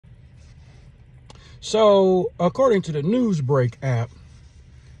So, according to the Newsbreak app,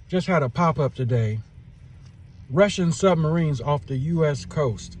 just had a pop-up today. Russian submarines off the U.S.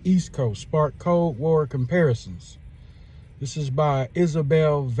 coast, East Coast, spark Cold War comparisons. This is by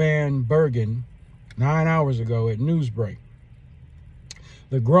Isabel Van Bergen, 9 hours ago at Newsbreak.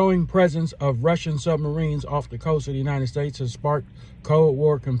 The growing presence of Russian submarines off the coast of the United States has sparked Cold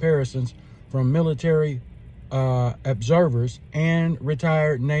War comparisons from military observers and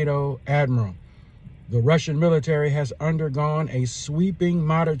retired NATO admiral. The Russian military has undergone a sweeping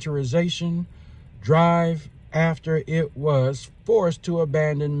modernization drive after it was forced to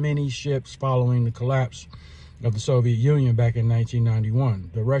abandon many ships following the collapse of the Soviet Union back in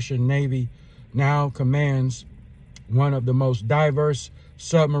 1991. The Russian Navy now commands one of the most diverse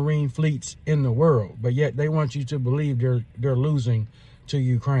submarine fleets in the world, but yet they want you to believe they're losing to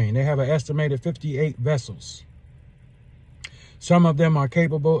Ukraine. They have an estimated 58 vessels. Some of them are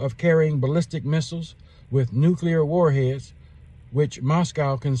capable of carrying ballistic missiles with nuclear warheads, which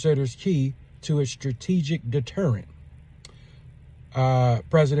Moscow considers key to its strategic deterrent.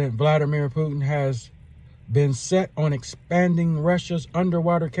 President Vladimir Putin has been set on expanding Russia's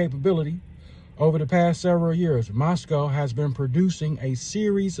underwater capability. Over the past several years, Moscow has been producing a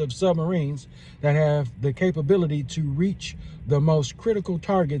series of submarines that have the capability to reach the most critical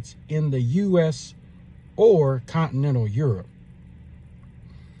targets in the U.S. or continental Europe.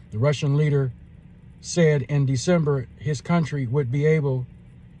 The Russian leader said in December his country would be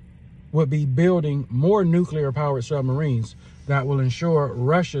building more nuclear-powered submarines that will ensure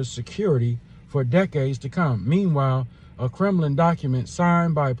Russia's security for decades to come. Meanwhile, a Kremlin document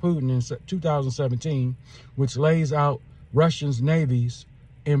signed by Putin in 2017, which lays out Russia's Navy's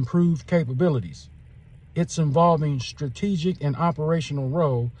improved capabilities, its evolving strategic and operational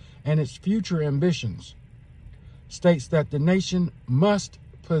role, and its future ambitions, states that the nation must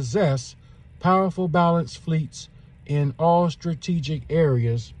possess powerful balanced fleets in all strategic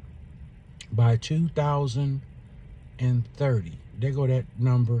areas by 2030. There go that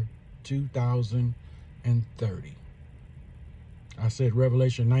number, 2030. I said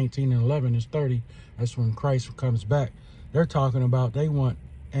Revelation 19 and 11 is 30. That's when Christ comes back. They're talking about they want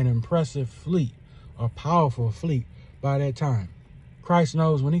an impressive fleet, a powerful fleet by that time. Christ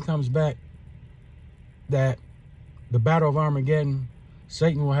knows when he comes back that the Battle of Armageddon,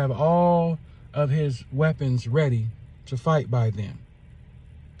 Satan will have all of his weapons ready to fight by then.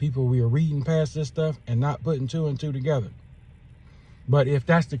 People, we are reading past this stuff and not putting two and two together. But if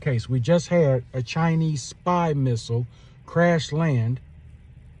that's the case, we just had a Chinese spy missile crash land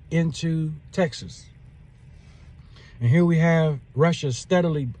into Texas. And here we have Russia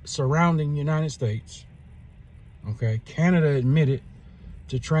steadily surrounding the United States. Okay, Canada admitted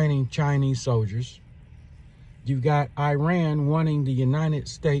to training Chinese soldiers. You've got Iran wanting the United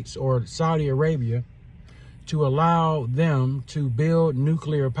States or Saudi Arabia to allow them to build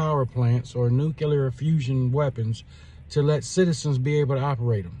nuclear power plants or nuclear fusion weapons to let citizens be able to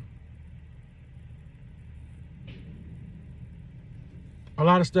operate them. A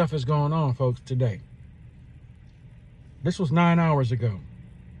lot of stuff is going on, folks, today. This was 9 hours ago.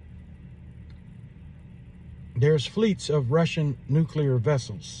 There's fleets of Russian nuclear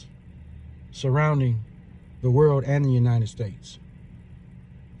vessels surrounding the world and the United States.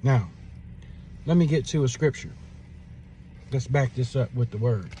 Now, let me get to a scripture. Let's back this up with the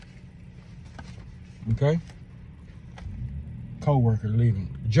word. Okay? Co-worker leaving.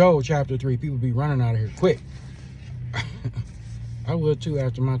 Joel chapter 3. People be running out of here quick. I would too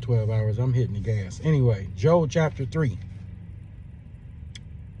after my 12 hours. I'm hitting the gas. Anyway, Joel chapter 3.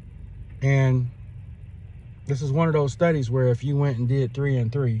 And this is one of those studies where if you went and did 3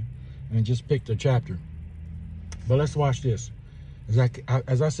 and 3 and just picked a chapter. But let's watch this.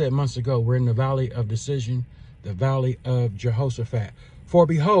 As I said months ago, we're in the valley of decision, the valley of Jehoshaphat. For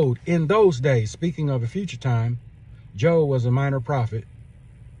behold, in those days, speaking of a future time, Joel was a minor prophet.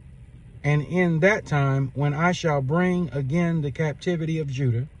 And in that time, when I shall bring again the captivity of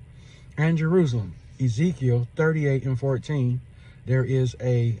Judah and Jerusalem, Ezekiel 38 and 14, there is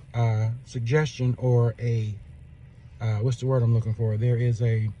a suggestion or a, what's the word I'm looking for? There is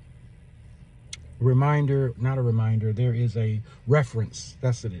a reminder, not a reminder, there is a reference.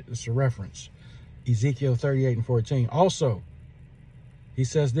 That's it. It's a reference. Ezekiel 38 and 14. Also, he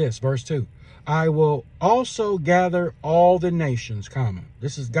says this, verse 2. I will also gather all the nations, comma.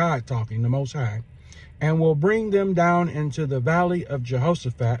 This is God talking, the Most High, and will bring them down into the valley of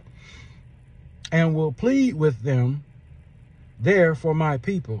Jehoshaphat, and will plead with them there for my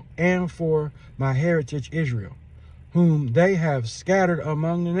people and for my heritage Israel, whom they have scattered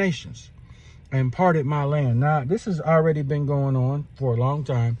among the nations. and parted my land. Now, this has already been going on for a long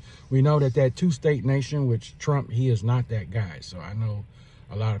time. We know that that two-state nation, which Trump, he is not that guy. So I know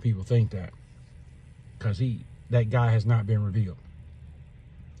a lot of people think that because that guy has not been revealed.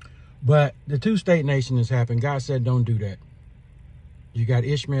 But the two-state nation has happened. God said, don't do that. You got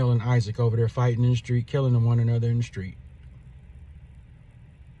Ishmael and Isaac over there fighting in the street, killing one another in the street.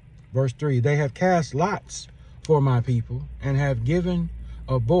 Verse 3, they have cast lots for my people and have given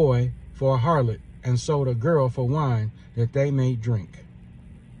a boy for a harlot and sold a girl for wine that they may drink.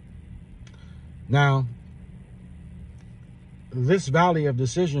 Now, this valley of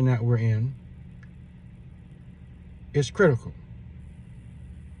decision that we're in is critical.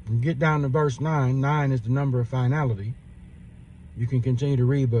 You get down to verse 9. 9 is the number of finality. You can continue to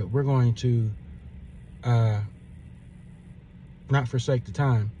read, but we're going to not forsake the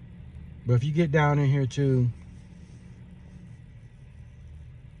time. But if you get down in here to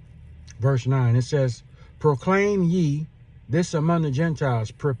verse 9, it says, proclaim ye this among the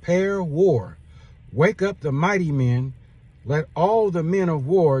Gentiles, prepare war, wake up the mighty men, let all the men of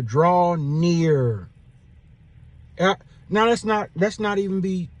war draw near. Now let's not even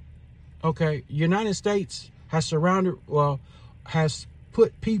be, okay, United States has has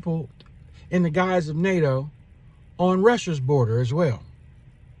put people in the guise of NATO on Russia's border as well.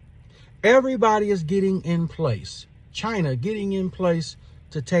 Everybody is getting in place. China getting in place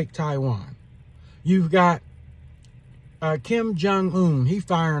to take Taiwan. You've got Kim Jong-un, he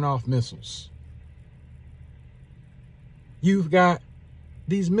firing off missiles. You've got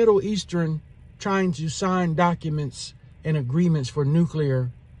these Middle Eastern trying to sign documents and agreements for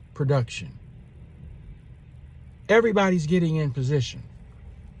nuclear production. Everybody's getting in position.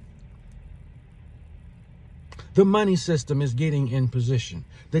 The money system is getting in position.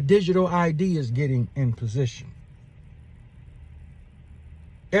 The digital ID is getting in position.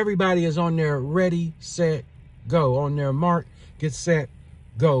 Everybody is on their ready, set, go. On their mark, get set,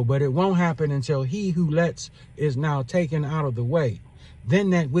 go. But it won't happen until he who lets is now taken out of the way. Then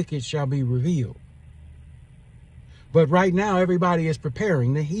that wicked shall be revealed. But right now, everybody is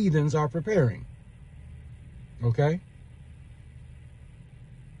preparing. The heathens are preparing. Okay?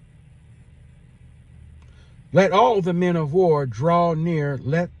 Let all the men of war draw near.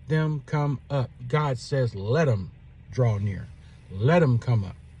 Let them come up. God says, let them draw near. Let them come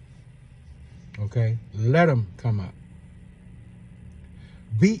up. Okay? Let them come up.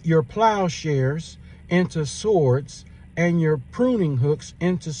 Beat your plowshares into swords and your pruning hooks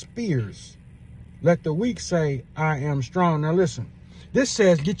into spears. Let the weak say, I am strong. Now listen, this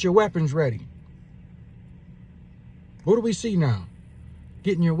says, get your weapons ready. What do we see now?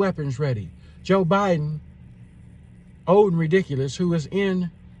 Getting your weapons ready. Joe Biden, old and ridiculous, who is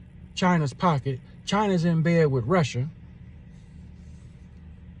in China's pocket. China's in bed with Russia.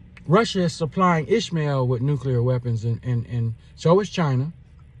 Russia is supplying Ishmael with nuclear weapons, and so is China.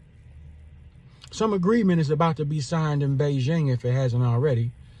 Some agreement is about to be signed in Beijing, if it hasn't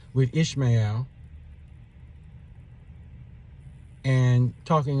already, with Ishmael. And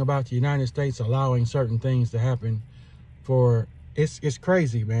talking about the United States allowing certain things to happen for, it's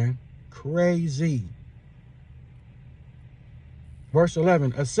crazy, man. Crazy. Verse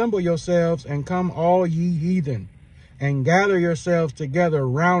 11, assemble yourselves and come all ye heathen, and gather yourselves together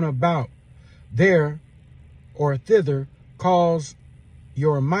round about. There or thither cause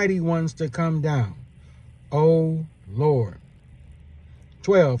your mighty ones to come down, O Lord.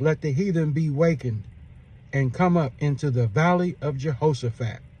 12, let the heathen be wakened and come up into the valley of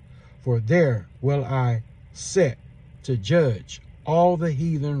Jehoshaphat, for there will I set to judge all the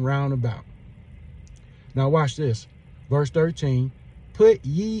heathen round about. Now watch this. Verse 13, put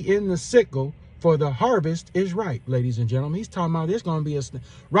ye in the sickle, for the harvest is ripe. Ladies and gentlemen, he's talking about there's going to be a,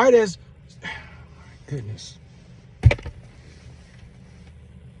 right as, oh my goodness.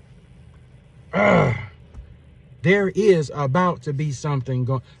 There is about to be something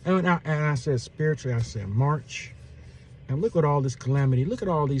going. And I said spiritually, I said March. And look at all this calamity. Look at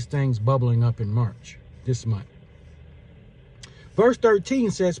all these things bubbling up in March this month. Verse 13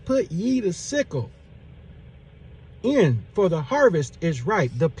 says, put ye the sickle in, for the harvest is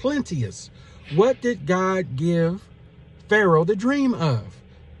ripe, the plenteous. What did God give Pharaoh the dream of?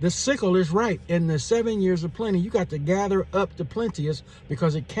 The sickle is ripe. In the 7 years of plenty, you got to gather up the plenteous,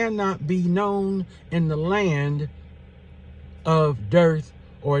 because it cannot be known in the land of dearth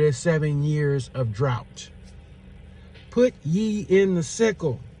or the 7 years of drought. Put ye in the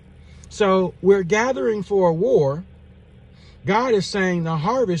sickle. So we're gathering for a war. God is saying the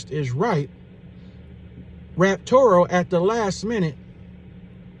harvest is ripe. Rapture at the last minute.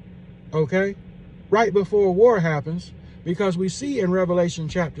 Okay? Right before war happens. Because we see in Revelation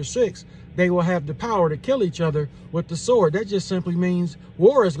chapter 6, they will have the power to kill each other with the sword. That just simply means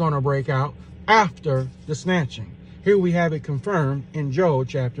war is going to break out after the snatching. Here we have it confirmed in Joel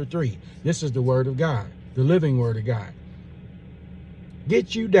chapter 3. This is the word of God, the living word of God.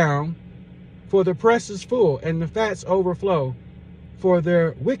 Get you down, for the press is full and the fats overflow, for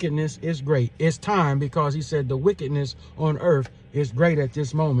their wickedness is great. It's time, because he said the wickedness on earth is great at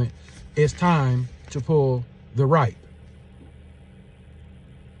this moment. It's time to pull the ripe.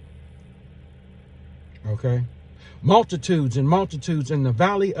 Okay? Multitudes and multitudes in the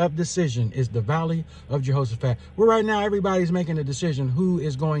valley of decision is the valley of Jehoshaphat. Where right now everybody's making a decision who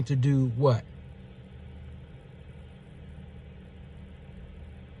is going to do what.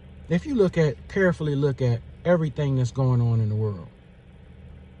 If you carefully look at everything that's going on in the world,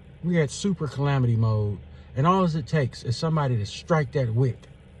 we're at super calamity mode, and all it takes is somebody to strike that wick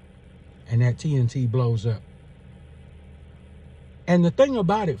and that TNT blows up. And the thing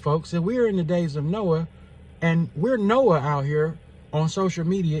about it, folks, that we're in the days of Noah, and we're Noah out here on social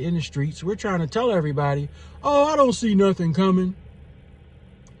media in the streets. We're trying to tell everybody, oh, I don't see nothing coming.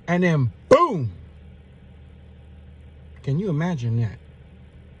 And then boom. Can you imagine that?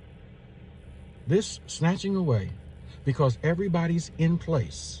 This snatching away, because everybody's in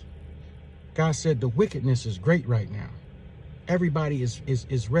place. God said the wickedness is great right now. Everybody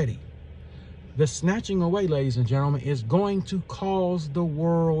is ready. The snatching away, ladies and gentlemen, is going to cause the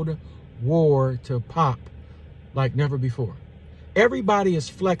world war to pop like never before. Everybody is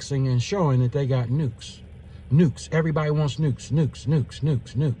flexing and showing that they got nukes. Nukes. Everybody wants nukes, nukes, nukes,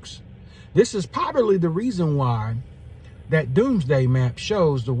 nukes, nukes. This is probably the reason why that doomsday map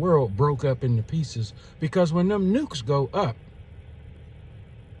shows the world broke up into pieces, because when them nukes go up,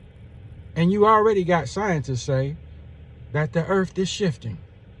 and you already got scientists say that the earth is shifting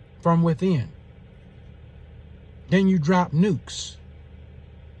from within, then you drop nukes.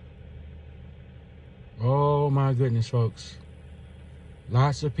 Oh my goodness, folks.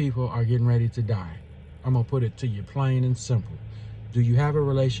 Lots of people are getting ready to die. I'm going to put it to you plain and simple. Do you have a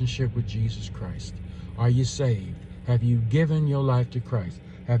relationship with Jesus Christ? Are you saved? Have you given your life to Christ?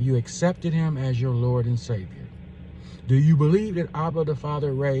 Have you accepted him as your Lord and Savior? Do you believe that Abba the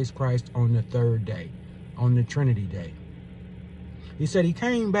Father raised Christ on the third day, on the Trinity Day? He said he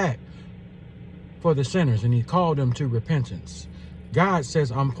came back for the sinners and he called them to repentance. God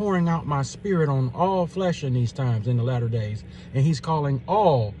says, I'm pouring out my spirit on all flesh in these times, in the latter days. And he's calling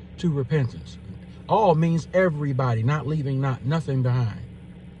all to repentance. All means everybody, not leaving nothing behind.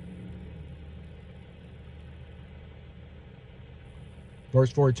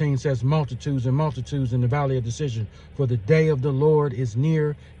 Verse 14 says, multitudes and multitudes in the valley of decision, for the day of the Lord is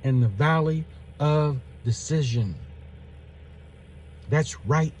near in the valley of decision. That's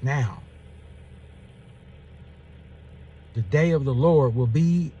right now. The day of the Lord will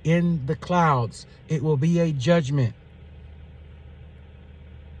be in the clouds. It will be a judgment.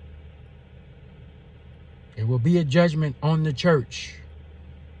 It will be a judgment on the church.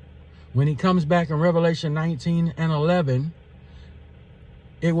 When he comes back in Revelation 19 and 11,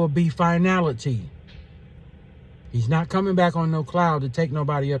 it will be finality. He's not coming back on no cloud to take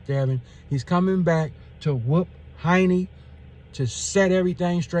nobody up to heaven. He's coming back to whoop hiney, to set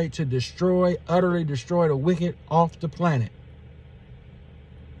everything straight, to destroy, utterly destroy the wicked off the planet.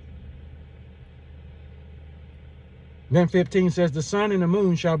 Then 15 says, the sun and the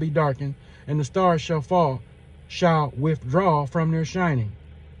moon shall be darkened, and the stars shall withdraw from their shining.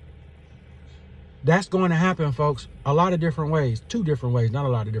 That's going to happen, folks, a lot of different ways. 2 different ways, not a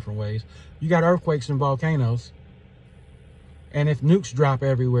lot of different ways. You got earthquakes and volcanoes. And if nukes drop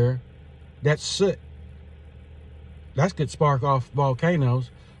everywhere, that's soot. That could spark off volcanoes,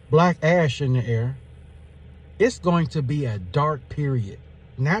 black ash in the air. It's going to be a dark period,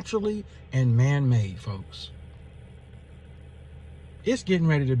 naturally and man-made, folks. It's getting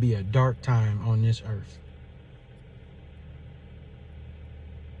ready to be a dark time on this earth.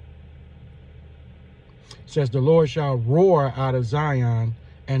 It says, the Lord shall roar out of Zion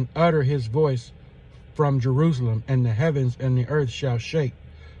and utter his voice from Jerusalem, and the heavens and the earth shall shake.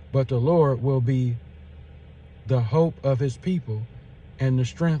 But the Lord will be the hope of his people and the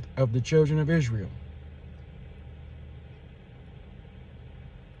strength of the children of Israel.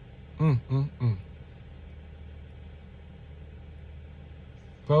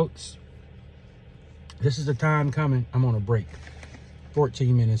 Folks, this is the time coming. I'm on a break.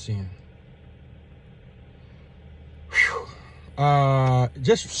 14 minutes in.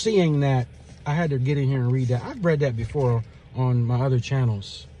 Just seeing that, I had to get in here and read that. I've read that before on my other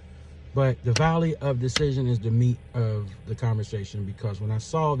channels. But the Valley of Decision is the meat of the conversation, because when I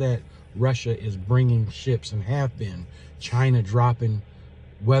saw that Russia is bringing ships and have been, China dropping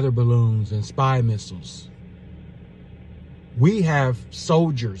weather balloons and spy missiles. We have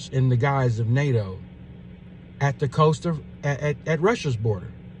soldiers in the guise of NATO at the coast of at Russia's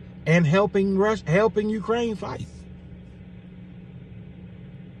border and helping Ukraine fight.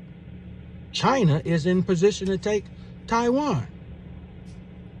 China is in position to take Taiwan.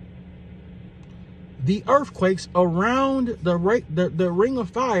 The earthquakes around the ring of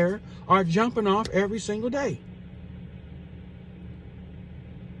fire are jumping off every single day.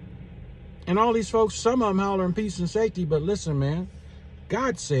 And all these folks, some of them hollering peace and safety, but listen, man,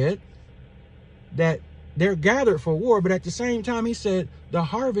 God said that they're gathered for war, but at the same time, he said, the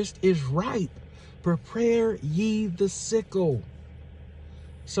harvest is ripe. Prepare ye the sickle.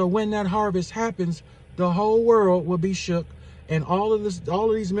 So when that harvest happens, the whole world will be shook. And all of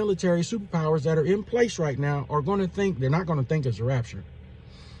these military superpowers that are in place right now are going to think, they're not going to think it's a rapture.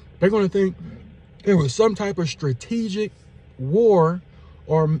 They're going to think it was some type of strategic war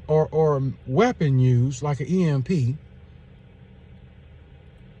or weapon used, like an EMP,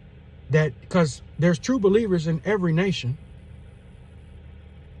 that because there's true believers in every nation.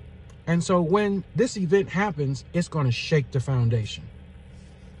 And so when this event happens, it's going to shake the foundation.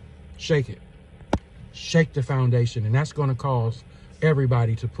 Shake it. Shake the foundation. And that's going to cause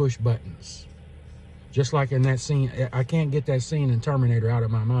everybody to push buttons. Just like in that scene, I can't get that scene in Terminator out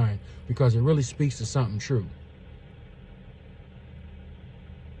of my mind because it really speaks to something true.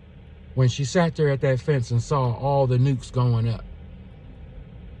 When she sat there at that fence and saw all the nukes going up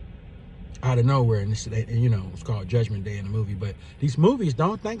out of nowhere, and you know, it's called Judgment Day in the movie, but these movies,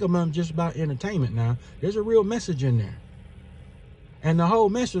 don't think of them just about entertainment now. There's a real message in there. And the whole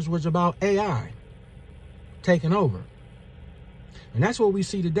message was about AI taking over. And that's what we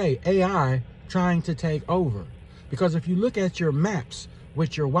see today, AI trying to take over. Because if you look at your maps,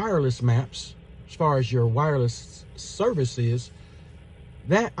 with your wireless maps, as far as your wireless service is,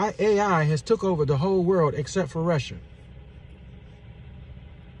 that AI has took over the whole world except for Russia.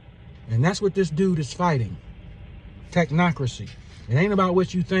 And that's what this dude is fighting. Technocracy. It ain't about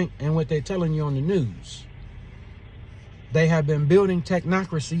what you think and what they're telling you on the news. They have been building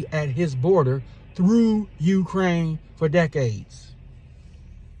technocracy at his border through Ukraine for decades.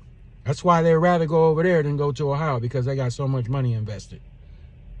 That's why they'd rather go over there than go to Ohio, because they got so much money invested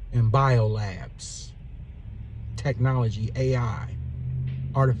in biolabs, technology, AI,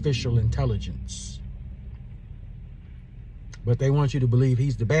 artificial intelligence. But they want you to believe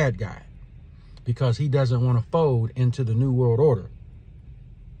he's the bad guy because he doesn't want to fold into the New World Order.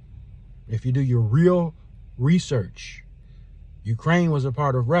 If you do your real research, Ukraine was a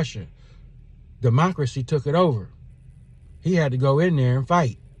part of Russia. Democracy took it over. He had to go in there and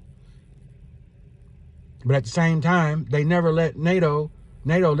fight. But at the same time, they never let NATO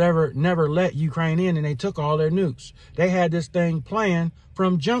never let Ukraine in, and they took all their nukes. They had this thing planned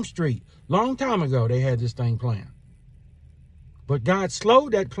from Jump Street. Long time ago, they had this thing planned. But God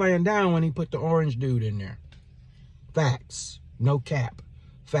slowed that plan down when he put the orange dude in there. Facts. No cap.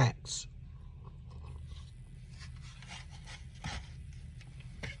 Facts.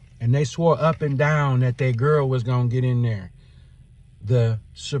 And they swore up and down that their girl was going to get in there. The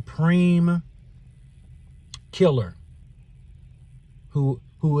supreme killer who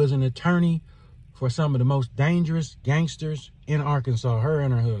is an attorney for some of the most dangerous gangsters in Arkansas, her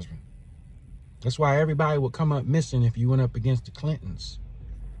and her husband. That's why everybody would come up missing if you went up against the Clintons.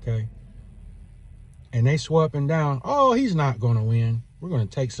 Okay? And they swore up and down, oh, he's not going to win. We're going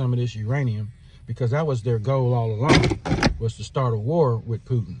to take some of this uranium, because that was their goal all along, was to start a war with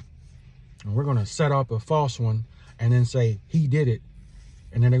Putin. And we're going to set up a false one and then say he did it.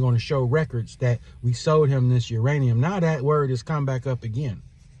 And then they're going to show records that we sold him this uranium. Now that word has come back up again.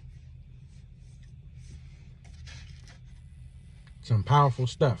 Some powerful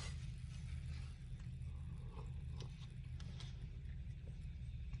stuff.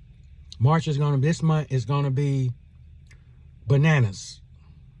 March is going to, this month is going to be bananas.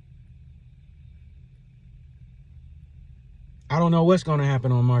 I don't know what's going to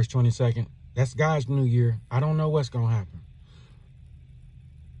happen on March 22nd. That's God's new year. I don't know what's going to happen.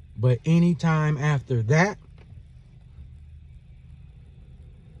 But anytime after that,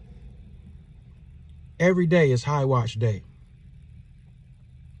 every day is High Watch Day.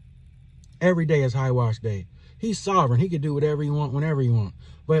 Every day is High Watch Day. He's sovereign. He can do whatever he wants, whenever he wants.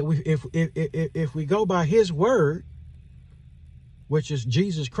 But if we go by his word, which is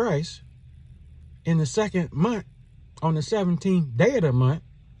Jesus Christ, in the second month, on the 17th day of the month,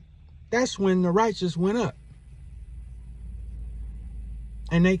 that's when the righteous went up.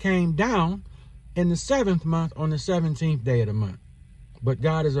 And they came down in the 7th month on the 17th day of the month. But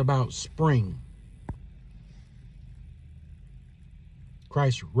God is about spring.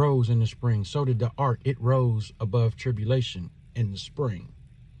 Christ rose in the spring. So did the ark. It rose above tribulation in the spring.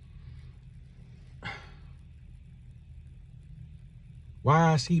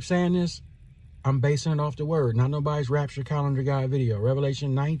 Why I keep saying this? I'm basing it off the word, not nobody's Rapture Calendar Guide video.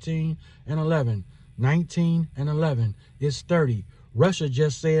 Revelation 19 and 11. 19 and 11 is 30. Russia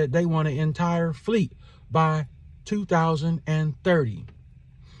just said they want an entire fleet by 2030.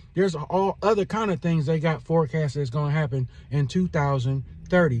 There's all other kind of things they got forecast that's going to happen in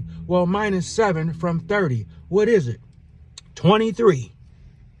 2030. Well, minus 7 from 30. What is it? 23.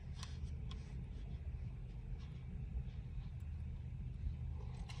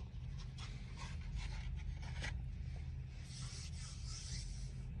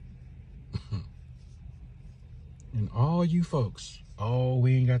 And all you folks, oh,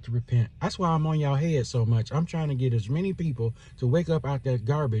 we ain't got to repent. That's why I'm on y'all head so much. I'm trying to get as many people to wake up out that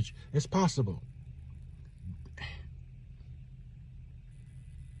garbage as possible.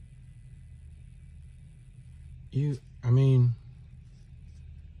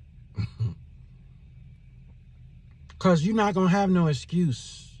 Because you're not going to have no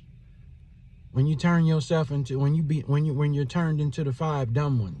excuse when you turn yourself into, when you're turned into the 5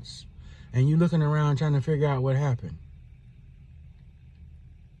 dumb ones. And you looking around trying to figure out what happened.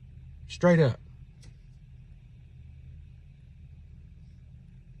 Straight up.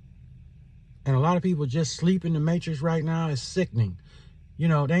 And a lot of people just sleep in the matrix right now. It's sickening. You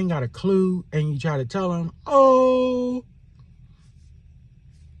know, they ain't got a clue. And you try to tell them, oh.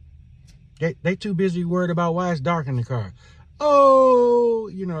 They too busy worried about why it's dark in the car. Oh,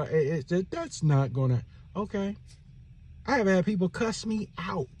 you know, that's not going to. Okay. I have had people cuss me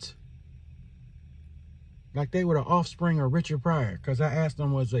out. Like they were the offspring of Richard Pryor, because I asked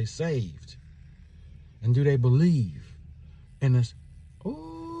them, was they saved? And do they believe in this?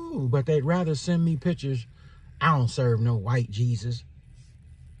 Ooh, but they'd rather send me pictures. I don't serve no white Jesus.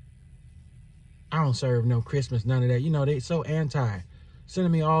 I don't serve no Christmas, none of that. You know, they so anti.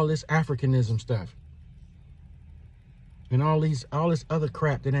 Sending me all this Africanism stuff. And all this other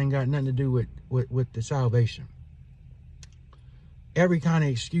crap that ain't got nothing to do with the salvation. Every kind of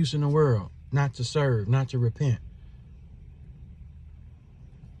excuse in the world. Not to serve, not to repent.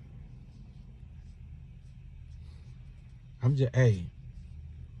 Hey.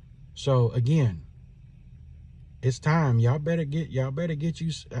 So again, it's time. Y'all better get you.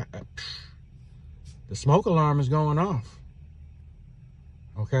 The smoke alarm is going off.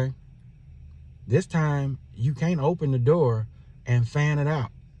 Okay. This time you can't open the door and fan it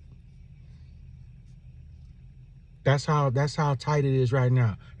out. That's how tight it is right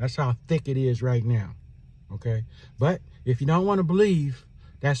now. That's how thick it is right now. Okay. But if you don't want to believe,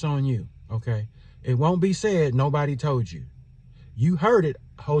 that's on you. Okay. It won't be said nobody told you. You heard it,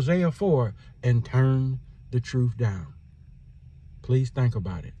 Hosea 4, and turned the truth down. Please think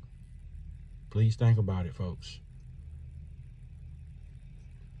about it. Please think about it, folks.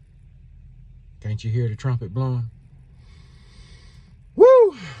 Can't you hear the trumpet blowing?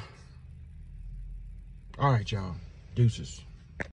 Woo! All right, y'all. Deuces.